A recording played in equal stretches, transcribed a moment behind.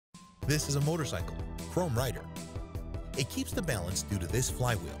This is a motorcycle, Chrome Rider. It keeps the balance due to this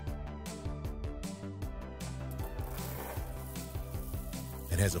flywheel.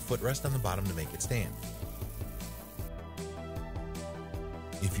 It has a footrest on the bottom to make it stand.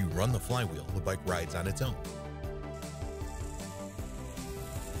 If you run the flywheel, the bike rides on its own.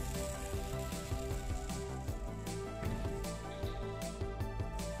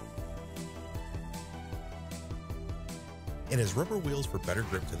 It has rubber wheels for better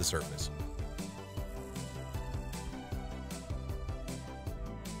grip to the surface.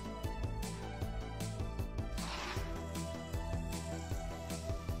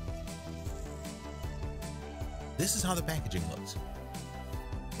 This is how the packaging looks.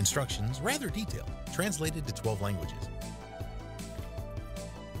 Instructions, rather detailed, translated to 12 languages.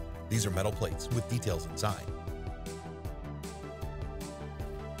 These are metal plates with details inside.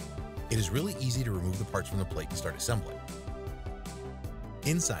 It is really easy to remove the parts from the plate and start assembling.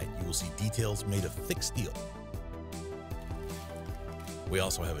 Inside, you will see details made of thick steel. We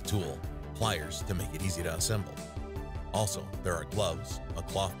also have a tool, pliers, to make it easy to assemble. Also, there are gloves, a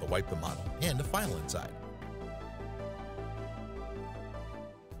cloth to wipe the model, and a file inside.